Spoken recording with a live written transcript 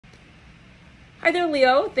Hi there,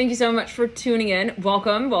 Leo. Thank you so much for tuning in.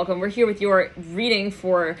 Welcome, welcome. We're here with your reading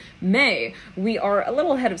for May. We are a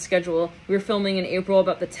little ahead of schedule. We were filming in April,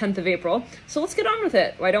 about the 10th of April. So let's get on with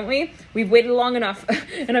it. Why don't we? We've waited long enough.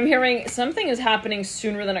 And I'm hearing something is happening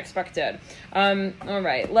sooner than expected. All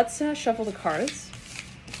right, let's shuffle the cards.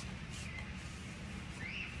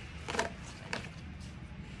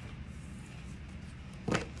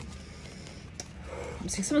 I'm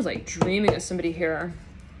seeing someone's like dreaming of somebody here.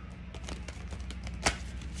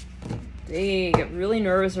 They get really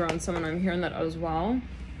nervous around someone. I'm hearing that as well.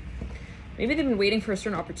 Maybe they've been waiting for a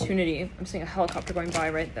certain opportunity. I'm seeing a helicopter going by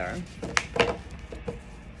right there.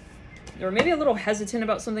 Or maybe a little hesitant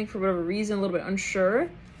about something for whatever reason, a little bit unsure.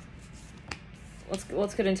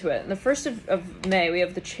 Let's get into it. In the 1st of May, we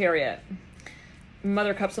have the Chariot.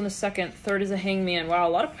 Mother Cups on the 2nd. 3rd is a Hangman. Wow, a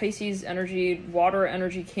lot of Pisces energy, water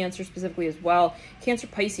energy, Cancer specifically as well. Cancer,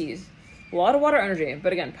 Pisces. A lot of water energy,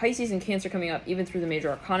 but again, Pisces and Cancer coming up even through the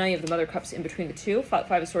major arcana. You have the Mother Cups in between the two. 5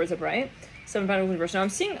 of Swords upright. 7 Pentacles in reverse. Now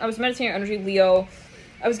I was meditating on energy, Leo.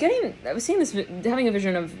 I was seeing this, having a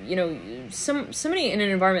vision of, you know, somebody in an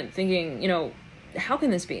environment thinking, you know, how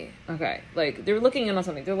can this be? Okay, like they're looking in on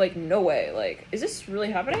something. They're like, no way. Like, is this really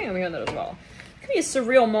happening? I'm hearing that as well. Could be a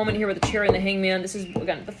surreal moment here with the Chariot and the Hangman. This is,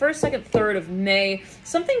 again, the 1st, 2nd, 3rd of May.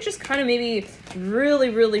 Something just kind of maybe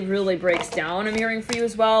really breaks down, I'm hearing for you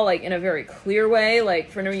as well, like in a very clear way. Like,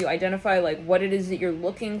 for now, you identify like what it is that you're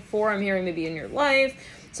looking for. I'm hearing maybe in your life.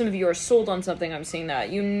 Some of you are sold on something. I'm seeing that.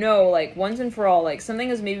 You know, like, once and for all, like, something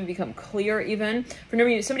has maybe become clear even. For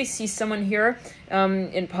now, somebody sees someone here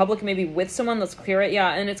in public, maybe with someone, let's clear it.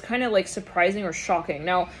 Yeah, and it's kind of, like, surprising or shocking.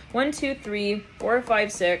 Now, 1, 2, 3, 4, 5,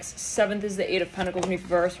 6. 7th is the 8 of Pentacles in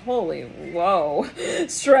reverse. Holy, whoa.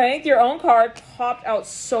 Strength, your own card popped out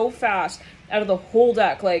so fast out of the whole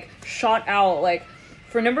deck. Like, shot out. Like,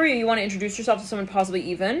 for a number of you want to introduce yourself to someone possibly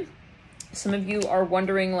even. Some of you are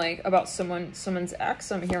wondering, like, about someone's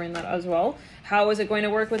ex. I'm hearing that as well. How is it going to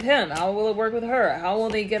work with him? How will it work with her? How will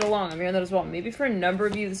they get along? I'm hearing that as well. Maybe for a number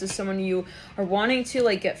of you, this is someone you are wanting to,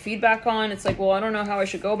 like, get feedback on. It's like, well, I don't know how I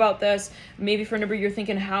should go about this. Maybe for a number of you, you're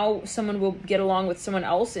thinking how someone will get along with someone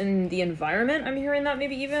else in the environment. I'm hearing that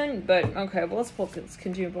maybe even. But, okay, well, let's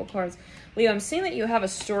continue to pull cards. Leo, I'm seeing that you have a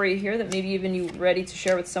story here that maybe even you're ready to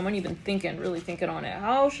share with someone. You've been really thinking on it.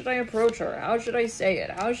 How should I approach her? How should I say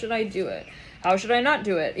it? How should I do it? How should I not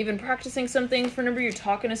do it? Even practicing something. For a number, you're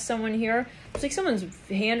talking to someone here. It's like someone's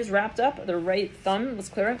hand is wrapped up, their right thumb. Let's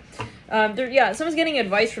clear it. Yeah, someone's getting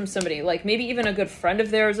advice from somebody, like maybe even a good friend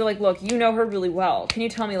of theirs. They're like, look, you know her really well. Can you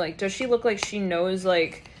tell me, like, does she look like she knows,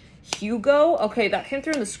 like, Hugo? Okay, that came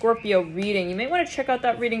through in the Scorpio reading. You may want to check out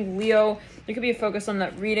that reading, Leo. There could be a focus on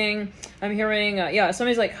that reading. I'm hearing, yeah,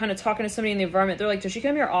 somebody's, like, kind of talking to somebody in the environment. They're like, does she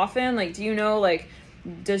come here often? Like, do you know, like,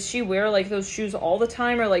 does she wear, like, those shoes all the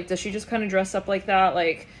time? Or, like, does she just kind of dress up like that,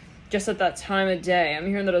 like, just at that time of day? I'm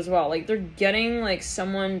hearing that as well. Like, they're getting, like,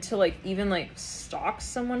 someone to, like, even, like, stalk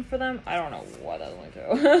someone for them. I don't know what that's going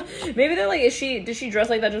to. Maybe they're like, does she dress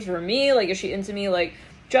like that just for me? Like, is she into me, like,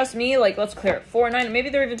 just me? Like, let's clear it. 4, 9. Maybe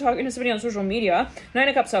they're even talking to somebody on social media. 9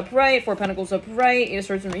 of Cups upright. 4 Pentacles upright. 8 of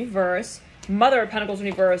Swords in reverse. Mother of Pentacles in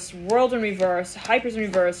reverse. World in reverse. High Priest in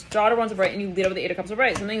reverse. Daughter one's upright. And you lead up with the 8 of Cups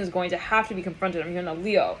upright. Something is going to have to be confronted. I'm hearing that,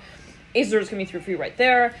 Leo. Ace of Swords coming through for you right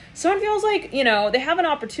there. Someone feels like, you know, they have an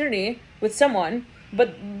opportunity with someone,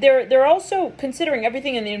 but they're also considering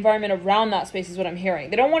everything in the environment around that space is what I'm hearing.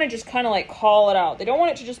 They don't want to just kind of, like, call it out. They don't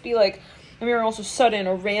want it to just be, like, I'm hearing also sudden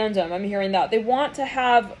or random. I'm hearing that. They want to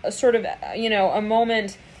have a sort of, you know, a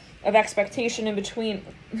moment of expectation in between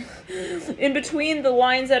the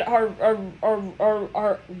lines that are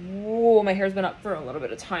whoa, my hair's been up for a little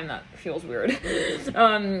bit of time. That feels weird. You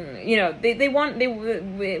know, in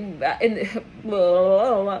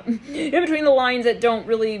between the lines that don't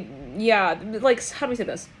really, yeah, like, how do we say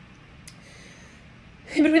this?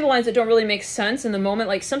 In between the lines that don't really make sense in the moment,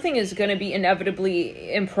 like, something is going to be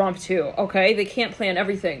inevitably impromptu, okay? They can't plan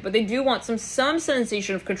everything, but they do want some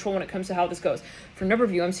sensation of control when it comes to how this goes. For a number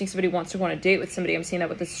of you, I'm seeing somebody wants to go on a date with somebody. I'm seeing that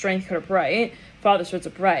with the Strength card upright, Father Swords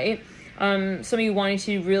upright. Some of you wanting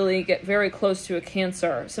to really get very close to a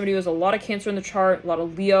Cancer. Somebody who has a lot of Cancer in the chart, a lot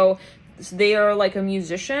of Leo. They are like a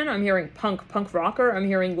musician. I'm hearing punk rocker. I'm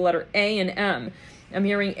hearing the letter A and M. I'm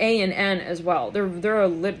hearing A and N as well. They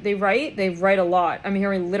write a lot. I'm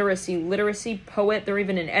hearing literacy, poet. They're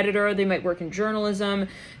even an editor. They might work in journalism.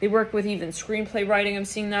 They work with even screenplay writing. I'm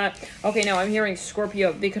seeing that. Okay, now I'm hearing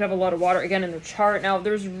Scorpio. They could have a lot of water again in their chart. Now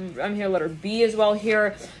I'm hearing letter B as well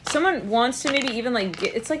here. Someone wants to maybe even, like,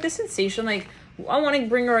 it's like the sensation, like, I want to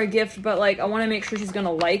bring her a gift, but like I want to make sure she's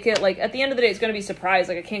gonna like it. Like at the end of the day, it's gonna be surprise.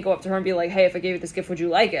 Like I can't go up to her and be like, hey, if I gave you this gift, would you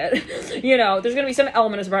like it? You know, there's gonna be some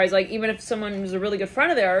element of surprise. Like even if someone who's a really good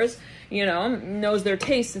friend of theirs, you know, knows their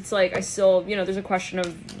taste, it's like I still, you know, there's a question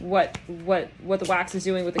of what the wax is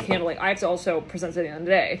doing with the candle. Like I have to also present it at the end of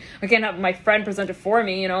the day. I can't have my friend present it for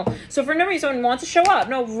me, you know. So for whenever someone wants to show up,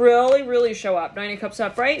 no, really show up. 9 of Cups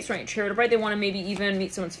upright, strength, Chariot upright. They want to maybe even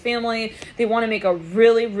meet someone's family. They want to make a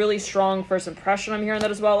really strong first impression. I'm hearing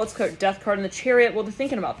that as well. Let's put Death card in the Chariot. Well, they're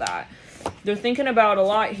thinking about that. They're thinking about a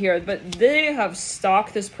lot here, but they have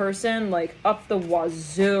stalked this person like up the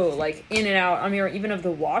wazoo, like in and out. I'm here even of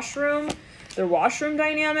the washroom, their washroom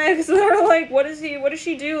dynamics. They're like, what does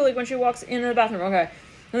she do? Like when she walks into the bathroom, okay.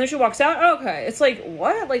 And then she walks out, okay. It's like,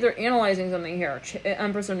 what? Like they're analyzing something here.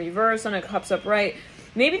 Empress in reverse and a Cups upright.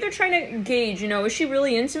 Maybe they're trying to gauge, you know, is she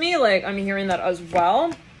really into me? Like I'm hearing that as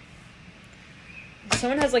well.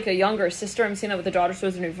 Someone has like a younger sister. I'm seeing that with the daughter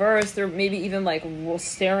swords in reverse. They're maybe even like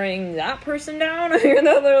staring that person down. I hear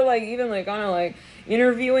that they're like even like kind of like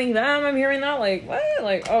interviewing them. I'm hearing that like what?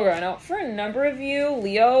 Like okay. Now for a number of you,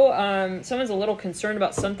 Leo, someone's a little concerned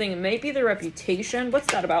about something. It might be their reputation. What's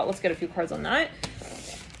that about? Let's get a few cards on that.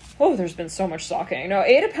 Oh, there's been so much stalking. No,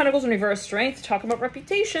 8 of Pentacles in reverse, strength. Talk about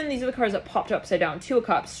reputation. These are the cards that popped upside down. 2 of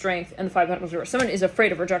Cups, strength, and the 5 of Pentacles in reverse. Someone is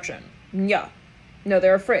afraid of rejection. Yeah. No,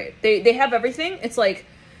 they're afraid. They have everything. It's like,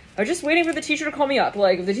 I'm just waiting for the teacher to call me up.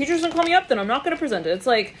 Like, if the teacher doesn't call me up, then I'm not going to present it. It's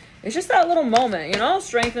like, it's just that little moment, you know?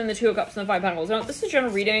 Strengthen the 2 of Cups and the 5 of Pentacles. Now, this is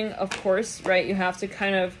general reading, of course, right? You have to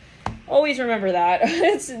kind of always remember that.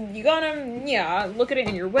 You gotta, yeah, look at it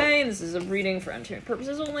in your way. This is a reading for entertainment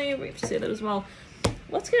purposes only. We have to say that as well.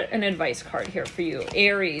 Let's get an advice card here for you.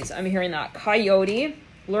 Aries, I'm hearing that. Coyote,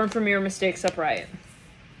 learn from your mistakes upright.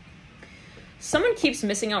 Someone keeps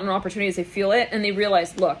missing out on opportunities, they feel it, and they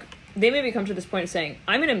realize, look, they maybe come to this point of saying,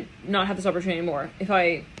 I'm going to not have this opportunity anymore if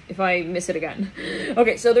I miss it again.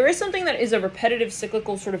 Okay, so there is something that is a repetitive,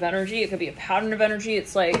 cyclical sort of energy. It could be a pattern of energy.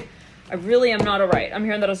 It's like, I really am not alright. I'm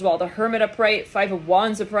hearing that as well. The Hermit upright, 5 of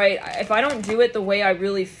Wands upright. If I don't do it the way I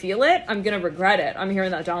really feel it, I'm going to regret it. I'm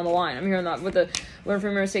hearing that down the line. I'm hearing that with the learn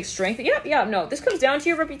from your mistakes, strength. Yeah, no. This comes down to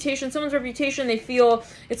your reputation. Someone's reputation, they feel,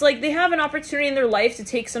 it's like they have an opportunity in their life to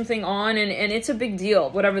take something on, and it's a big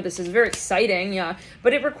deal. Whatever this is, very exciting, yeah.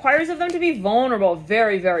 But it requires of them to be vulnerable,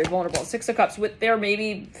 very vulnerable. 6 of Cups with their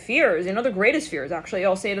maybe fears, you know, their greatest fears, actually.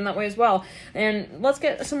 I'll say it in that way as well. And let's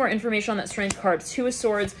get some more information on that strength card. 2 of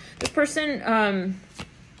Swords. This person,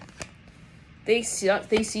 they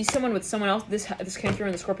see someone with someone else. This came through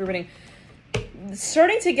in the Scorpio reading.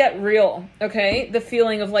 Starting to get real, okay? The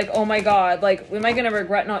feeling of like, oh my God, like, am I going to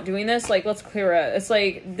regret not doing this? Like, let's clear it. It's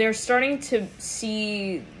like they're starting to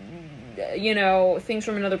see, you know, things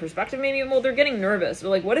from another perspective maybe. Well, they're getting nervous. They're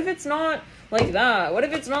like, what if it's not like that? What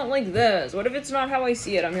if it's not like this? What if it's not how I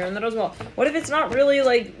see it? I'm hearing that as well. What if it's not really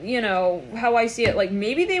like, you know, how I see it? Like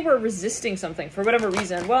maybe they were resisting something for whatever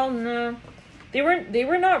reason. Well, no. They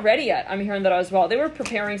were not ready yet. I'm hearing that as well. They were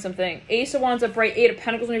preparing something. Ace of Wands upright, 8 of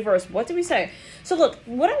Pentacles in reverse. What did we say? So look,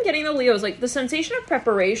 what I'm getting though, Leo, is like the sensation of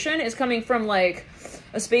preparation is coming from like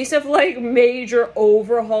a space of like major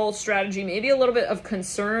overhaul strategy, maybe a little bit of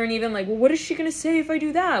concern, even like, well, what is she going to say if I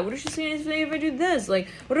do that? What is she going to say if I do this? Like,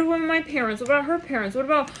 what about my parents? What about her parents? What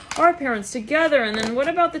about our parents together? And then what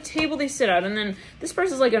about the table they sit at? And then this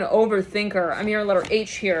person's like an overthinker. I'm hearing letter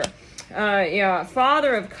H here. Yeah,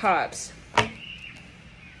 Father of Cups.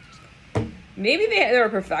 Maybe they're a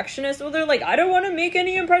perfectionist, or they're like, I don't want to make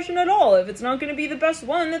any impression at all if it's not going to be the best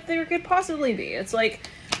one that there could possibly be. It's like,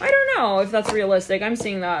 I don't know if that's realistic. I'm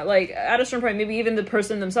seeing that, like, at a certain point, maybe even the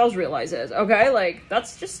person themselves realizes, okay, like,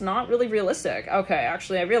 that's just not really realistic. Okay,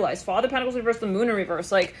 actually, I realized. Father Pentacles reverse, the Moon in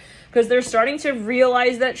reverse, like, because they're starting to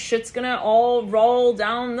realize that shit's gonna all roll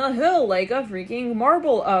down the hill like a freaking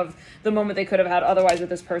marble of the moment they could have had otherwise with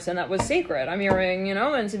this person that was sacred. I'm hearing, you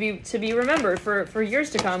know, and to be remembered for years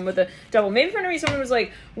to come with the Devil. Maybe for maybe someone was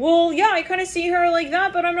like, well, yeah, I kind of see her like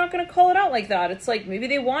that, but I'm not gonna call it out like that. It's like maybe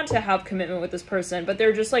they want to have commitment with this person, but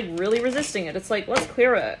they're just like really resisting it. It's like, let's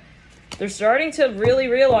clear it. They're starting to really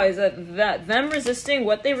realize that them resisting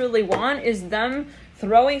what they really want is them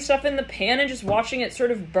throwing stuff in the pan and just watching it sort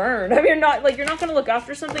of burn. I mean, you're not going to look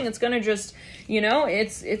after something. It's going to just, you know,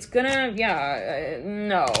 it's going to, yeah,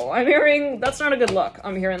 no. I'm hearing that's not a good look.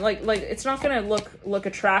 I'm hearing like it's not going to look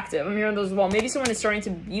attractive. I'm hearing those as well. Maybe someone is starting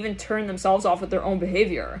to even turn themselves off with their own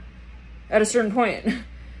behavior at a certain point.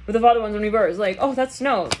 With the Father ones in reverse, like, oh, that's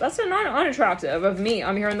not unattractive of me.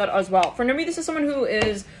 I'm hearing that as well. For me, this is someone who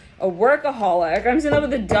is a workaholic. I'm seeing that with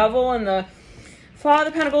the Devil and the Five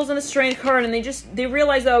of Pentacles and the Strength card, and they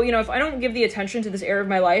realize, though, you know, if I don't give the attention to this area of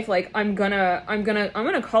my life, like, I'm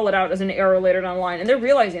gonna call it out as an error later down the line. And they're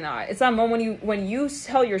realizing that. It's that moment when you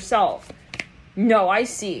tell yourself, no, I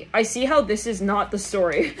see how this is not the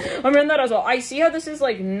story. I'm hearing that as well. I see how this is,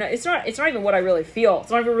 like, it's not even what I really feel.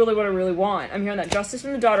 It's not even really what I really want. I'm hearing that. Justice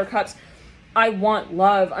from the Daughter Cups. I want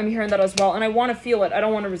love. I'm hearing that as well. And I want to feel it. I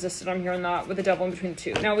don't want to resist it. I'm hearing that with the Devil in between the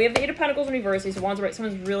two. Now, we have the Eight of Pentacles in reverse. Ace of Wands, right?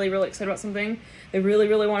 Someone's really, really excited about something. They really,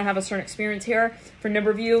 really want to have a certain experience here. For a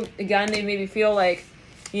number of you, again, they maybe feel like,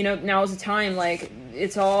 you know, now is the time. Like,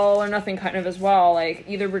 it's all or nothing kind of as well. Like,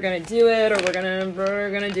 either we're going to do it or we're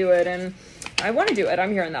going to do it. And I want to do it.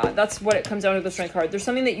 I'm hearing that. That's what it comes down to, the Strength card. There's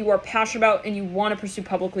something that you are passionate about and you want to pursue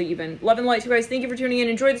publicly even. Love and light to you guys. Thank you for tuning in.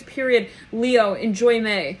 Enjoy this period. Leo, enjoy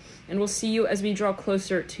May. And we'll see you as we draw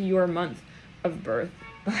closer to your month of birth.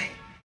 Bye.